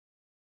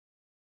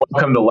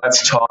Welcome to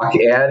Let's Talk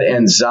Ed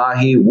and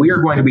Zahi. We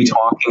are going to be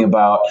talking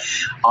about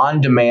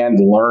on-demand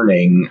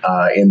learning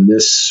in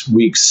this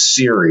week's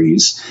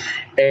series.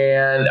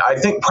 And I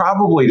think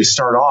probably to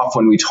start off,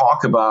 when we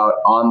talk about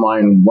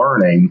online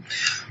learning,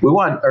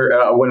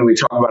 when we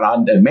talk about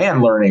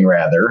on-demand learning,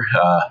 rather,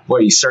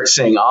 you start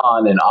saying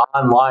on and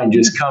online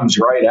just comes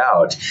right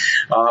out.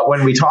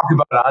 When we talk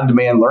about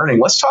on-demand learning,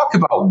 let's talk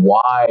about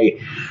why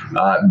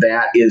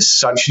that is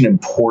such an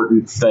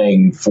important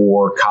thing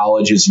for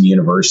colleges and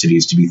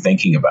universities to be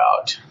thinking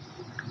about.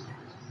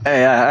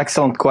 Yeah,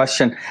 excellent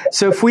question.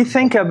 So if we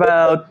think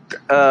about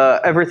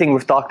everything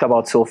we've talked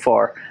about so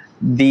far,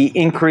 the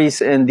increase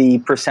in the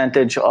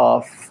percentage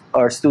of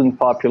our student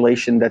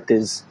population that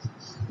is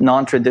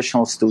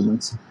non-traditional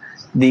students,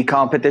 the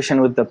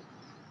competition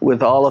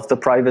with all of the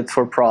private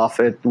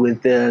for-profit,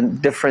 with the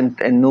different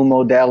and new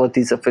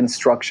modalities of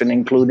instruction,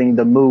 including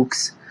the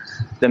MOOCs,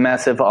 the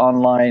massive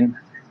online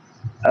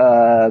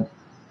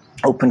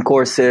open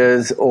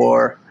courses,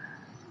 or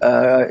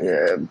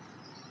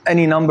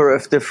any number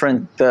of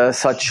different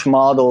such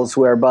models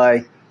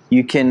whereby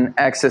you can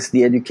access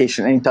the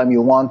education anytime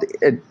you want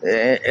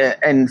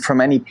and from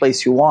any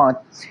place you want.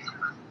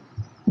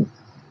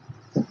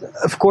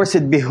 Of course,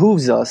 it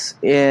behooves us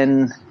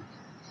in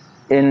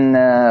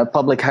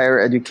public higher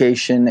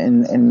education,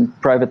 in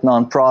private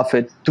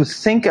nonprofit, to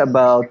think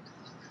about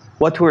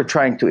what we're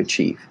trying to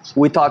achieve.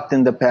 We talked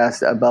in the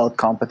past about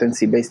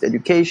competency-based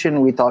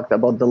education. We talked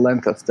about the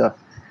length of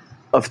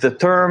the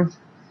term.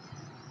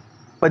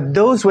 But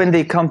those, when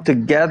they come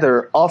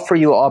together, offer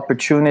you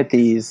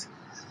opportunities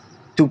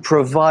to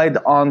provide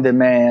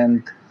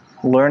on-demand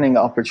learning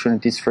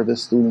opportunities for the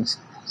students.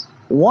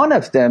 One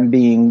of them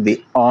being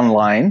the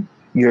online,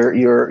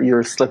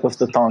 your slip of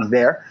the tongue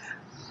there,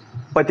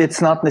 but it's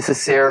not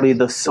necessarily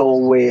the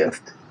sole way of.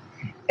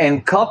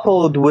 And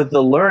coupled with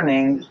the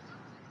learning,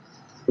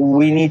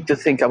 we need to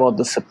think about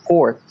the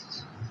support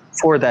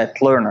for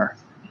that learner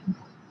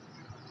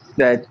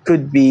that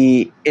could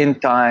be in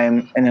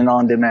time in an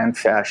on-demand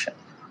fashion.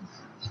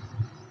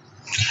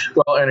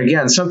 Well, and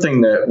again,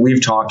 something that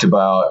we've talked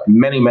about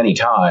many, many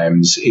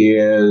times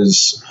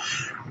is,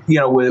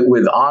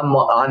 with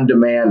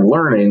on-demand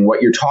learning,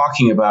 what you're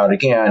talking about,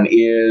 again,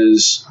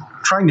 is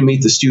trying to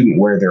meet the student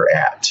where they're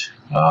at,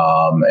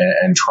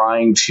 and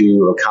trying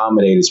to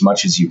accommodate as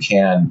much as you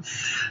can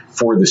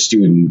for the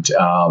student.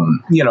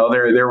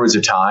 There was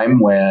a time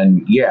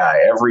when,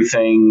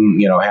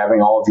 everything,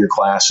 having all of your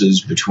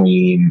classes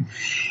between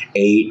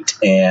 8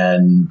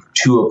 and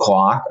 2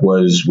 o'clock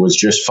was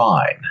just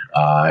fine.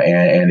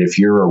 And if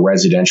you're a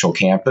residential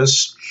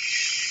campus,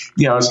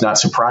 it's not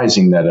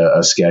surprising that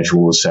a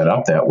schedule is set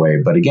up that way.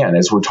 But again,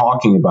 as we're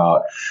talking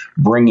about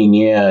bringing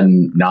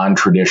in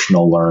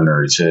non-traditional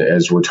learners,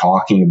 as we're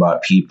talking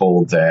about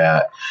people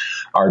that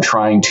are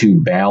trying to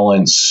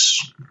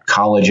balance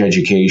college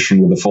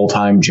education with a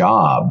full-time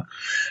job,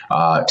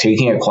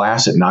 taking a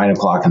class at 9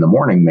 o'clock in the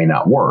morning may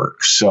not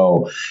work.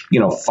 So,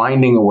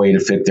 finding a way to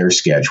fit their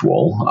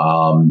schedule,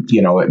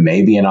 it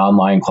may be an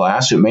online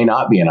class. It may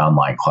not be an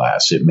online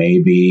class. It may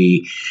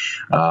be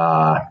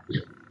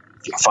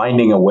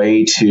finding a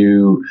way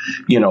to,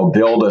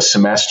 build a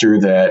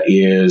semester that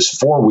is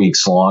 4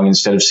 weeks long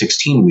instead of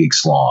 16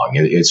 weeks long.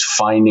 It's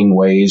finding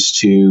ways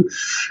to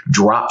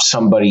drop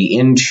somebody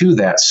into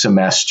that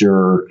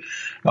semester,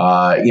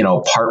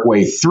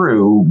 partway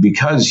through,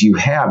 because you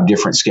have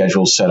different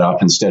schedules set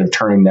up, instead of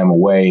turning them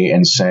away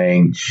and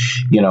saying,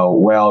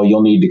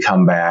 you'll need to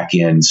come back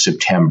in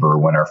September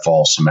when our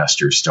fall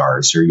semester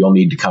starts, or you'll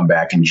need to come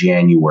back in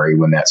January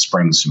when that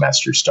spring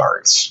semester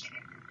starts.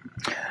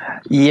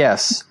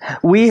 Yes.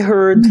 We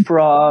heard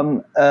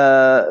from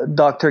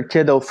Dr.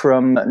 Kiddo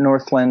from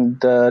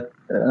Northland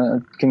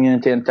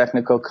Community and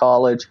Technical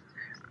College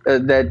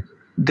that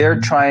they're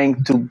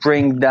trying to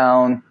bring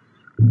down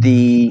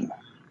the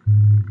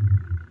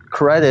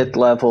credit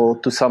level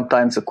to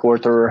sometimes a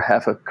quarter or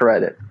half a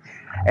credit.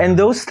 And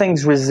those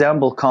things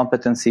resemble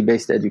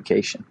competency-based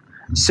education.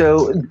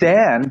 So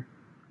then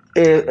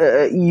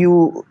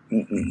even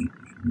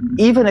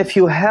if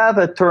you have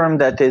a term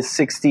that is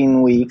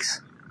 16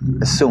 weeks,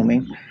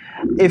 assuming,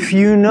 if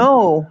you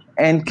know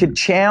and could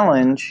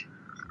challenge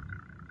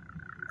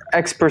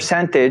X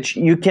percentage,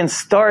 you can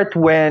start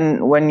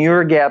when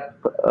your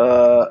gap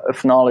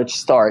of knowledge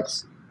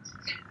starts.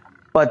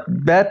 But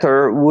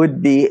better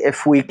would be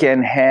if we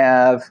can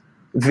have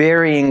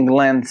varying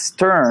length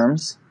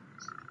terms,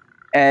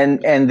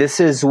 and this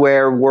is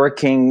where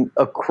working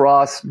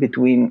across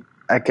between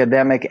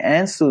academic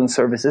and student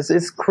services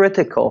is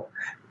critical,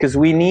 because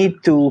we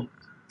need to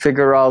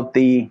figure out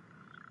the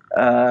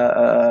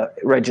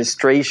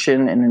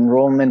registration and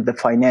enrollment, the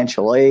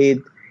financial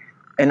aid,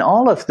 and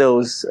all of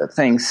those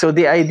things. So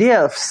the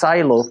idea of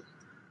silo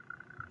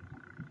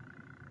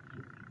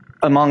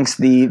amongst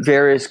the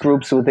various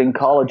groups within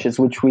colleges,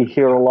 which we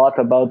hear a lot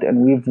about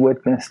and we've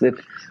witnessed it,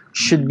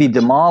 should be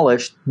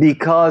demolished,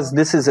 because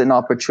this is an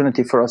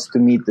opportunity for us to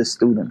meet the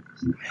student.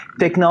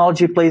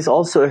 Technology plays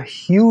also a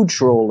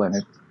huge role in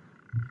it.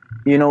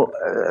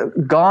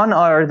 Gone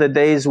are the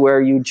days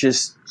where you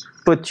just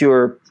put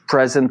your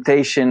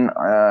presentation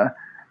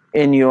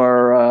in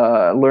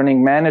your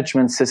learning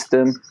management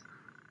system,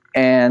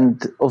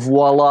 and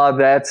voila,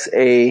 that's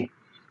a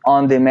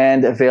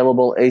on-demand,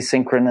 available,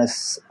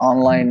 asynchronous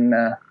online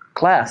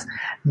class.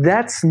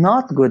 That's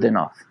not good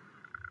enough.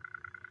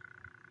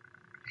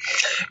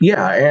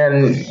 Yeah,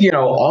 and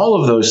all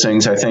of those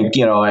things, I think,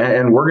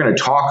 and we're going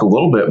to talk a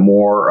little bit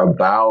more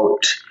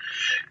about,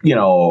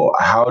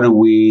 how do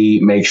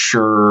we make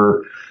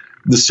sure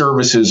the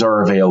services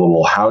are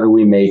available? How do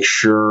we make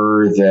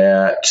sure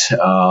that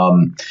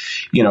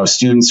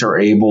students are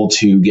able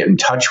to get in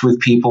touch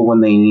with people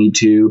when they need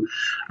to,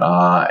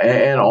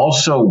 and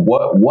also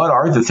what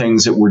are the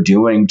things that we're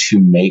doing to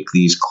make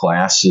these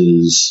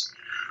classes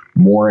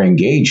more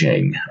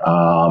engaging?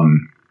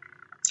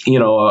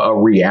 A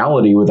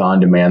reality with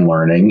on-demand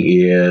learning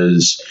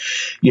is,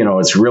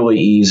 it's really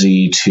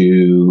easy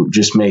to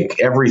just make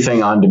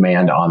everything on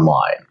demand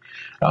online.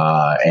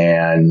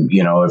 And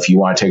if you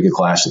want to take a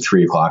class at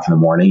 3 o'clock in the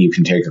morning, you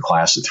can take a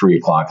class at 3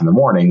 o'clock in the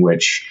morning,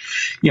 which,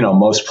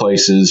 most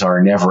places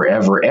are never,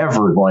 ever,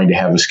 ever going to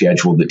have a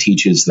schedule that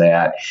teaches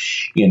that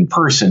in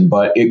person,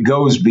 but it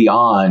goes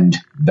beyond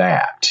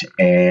that.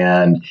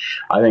 And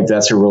I think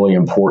that's a really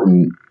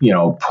important,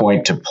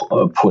 point to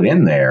put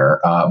in there.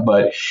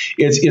 But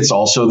it's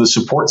also the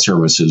support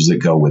services that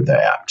go with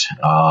that.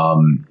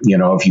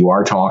 If you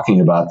are talking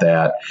about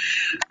that,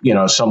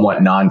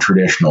 somewhat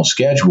non-traditional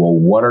schedule,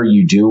 what are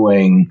you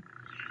doing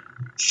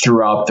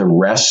throughout the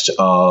rest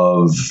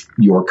of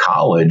your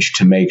college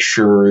to make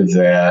sure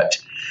that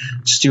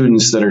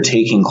students that are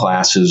taking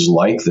classes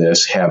like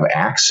this have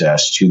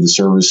access to the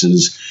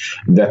services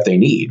that they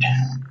need?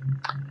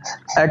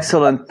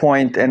 Excellent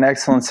point and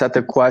excellent set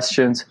of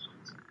questions.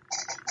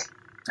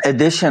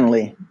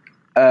 Additionally,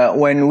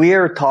 when we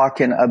are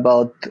talking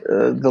about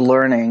the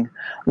learning,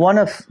 one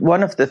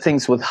of the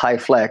things with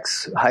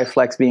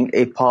HyFlex being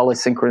a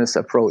polysynchronous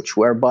approach,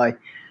 whereby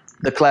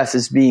the class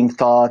is being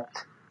taught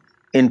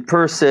in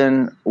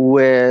person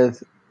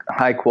with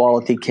high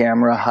quality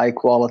camera, high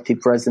quality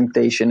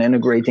presentation,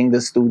 integrating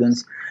the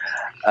students,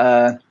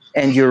 and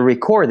you're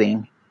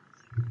recording,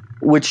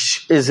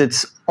 which is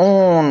its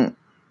own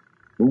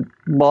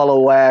ball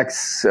of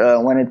wax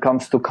when it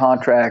comes to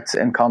contracts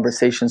and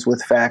conversations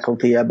with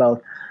faculty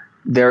about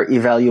their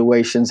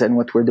evaluations and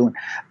what we're doing.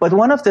 But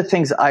one of the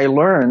things I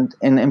learned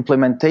in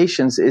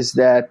implementations is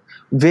that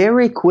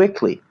very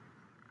quickly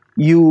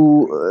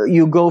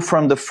you go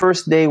from the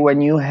first day when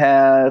you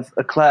have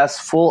a class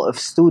full of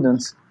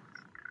students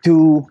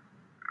to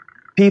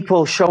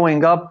people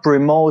showing up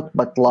remote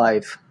but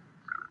live.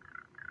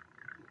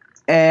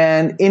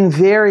 And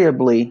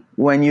invariably,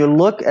 when you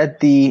look at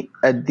the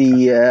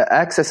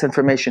access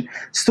information,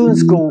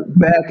 students go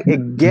back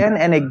again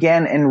and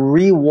again and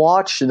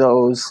rewatch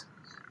those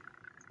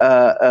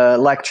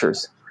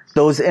lectures,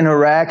 those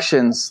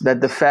interactions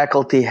that the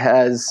faculty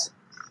has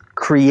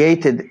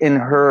created in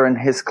her and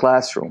his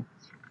classroom.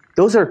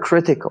 Those are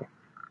critical.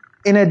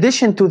 In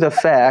addition to the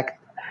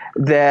fact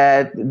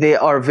that they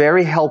are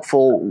very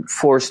helpful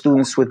for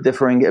students with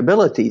differing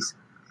abilities,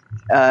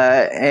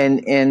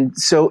 and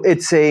so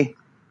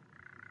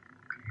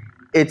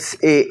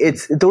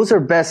those are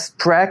best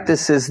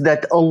practices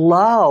that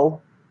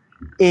allow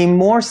a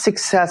more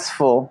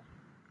successful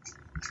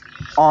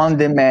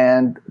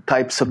on-demand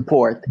type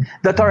support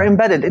that are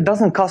embedded. It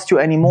doesn't cost you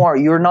any more.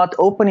 You're not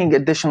opening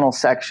additional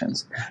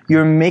sections.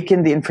 You're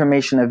making the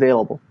information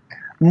available.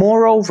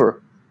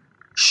 Moreover,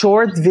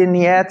 short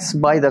vignettes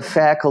by the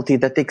faculty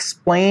that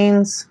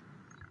explains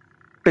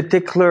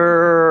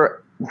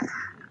particular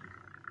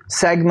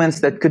segments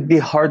that could be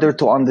harder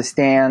to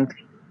understand,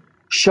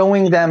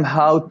 showing them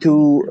how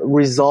to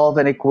resolve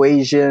an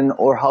equation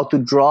or how to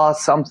draw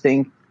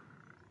something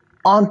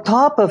on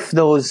top of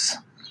those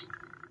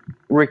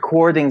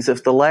recordings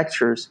of the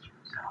lectures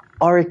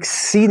are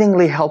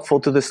exceedingly helpful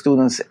to the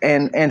students.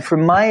 And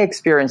from my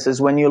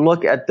experiences, when you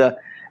look at the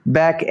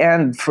back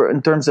end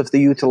in terms of the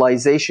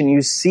utilization,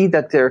 you see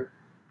that they're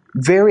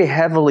very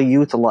heavily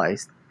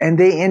utilized and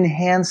they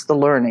enhance the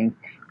learning.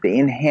 They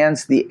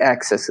enhance the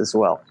access as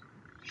well.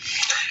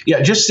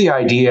 Yeah, just the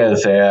idea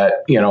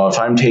that, if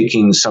I'm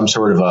taking some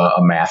sort of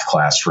a math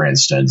class, for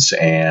instance,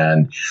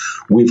 and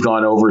we've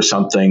gone over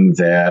something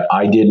that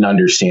I didn't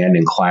understand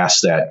in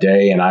class that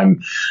day, and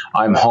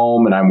I'm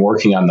home and I'm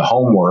working on the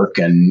homework,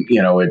 and,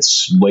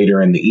 it's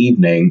later in the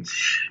evening,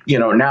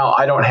 now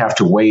I don't have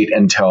to wait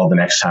until the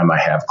next time I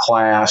have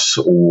class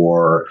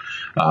or,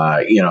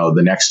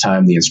 the next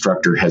time the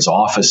instructor has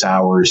office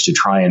hours to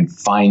try and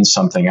find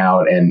something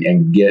out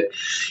and get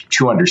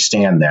to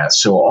understand that.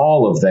 So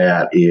all of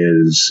that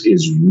is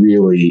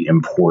really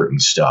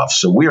important stuff.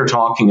 So we are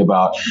talking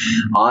about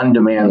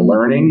on-demand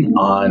learning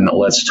on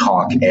Let's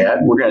Talk Ed.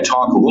 We're going to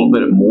talk a little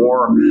bit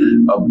more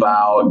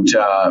about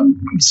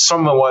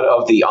somewhat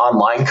of the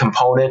online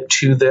component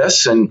to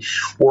this, and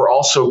we're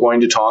also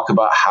going to talk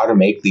about how to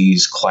make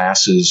these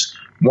classes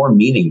more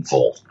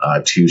meaningful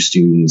to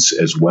students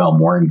as well,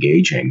 more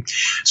engaging.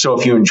 So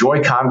if you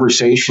enjoy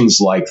conversations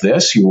like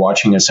this, you're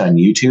watching us on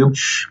YouTube,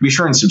 be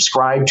sure and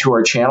subscribe to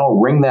our channel,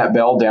 ring that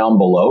bell down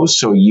below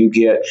so you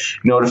get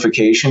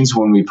notifications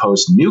when we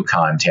post new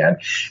content.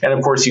 And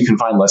of course, you can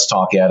find Let's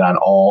Talk Ed on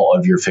all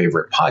of your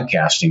favorite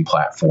podcasting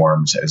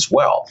platforms as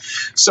well.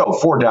 So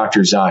for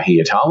Dr. Zahi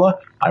Atallah,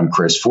 I'm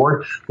Chris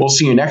Ford. We'll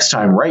see you next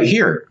time right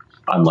here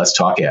on Let's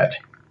Talk Ed.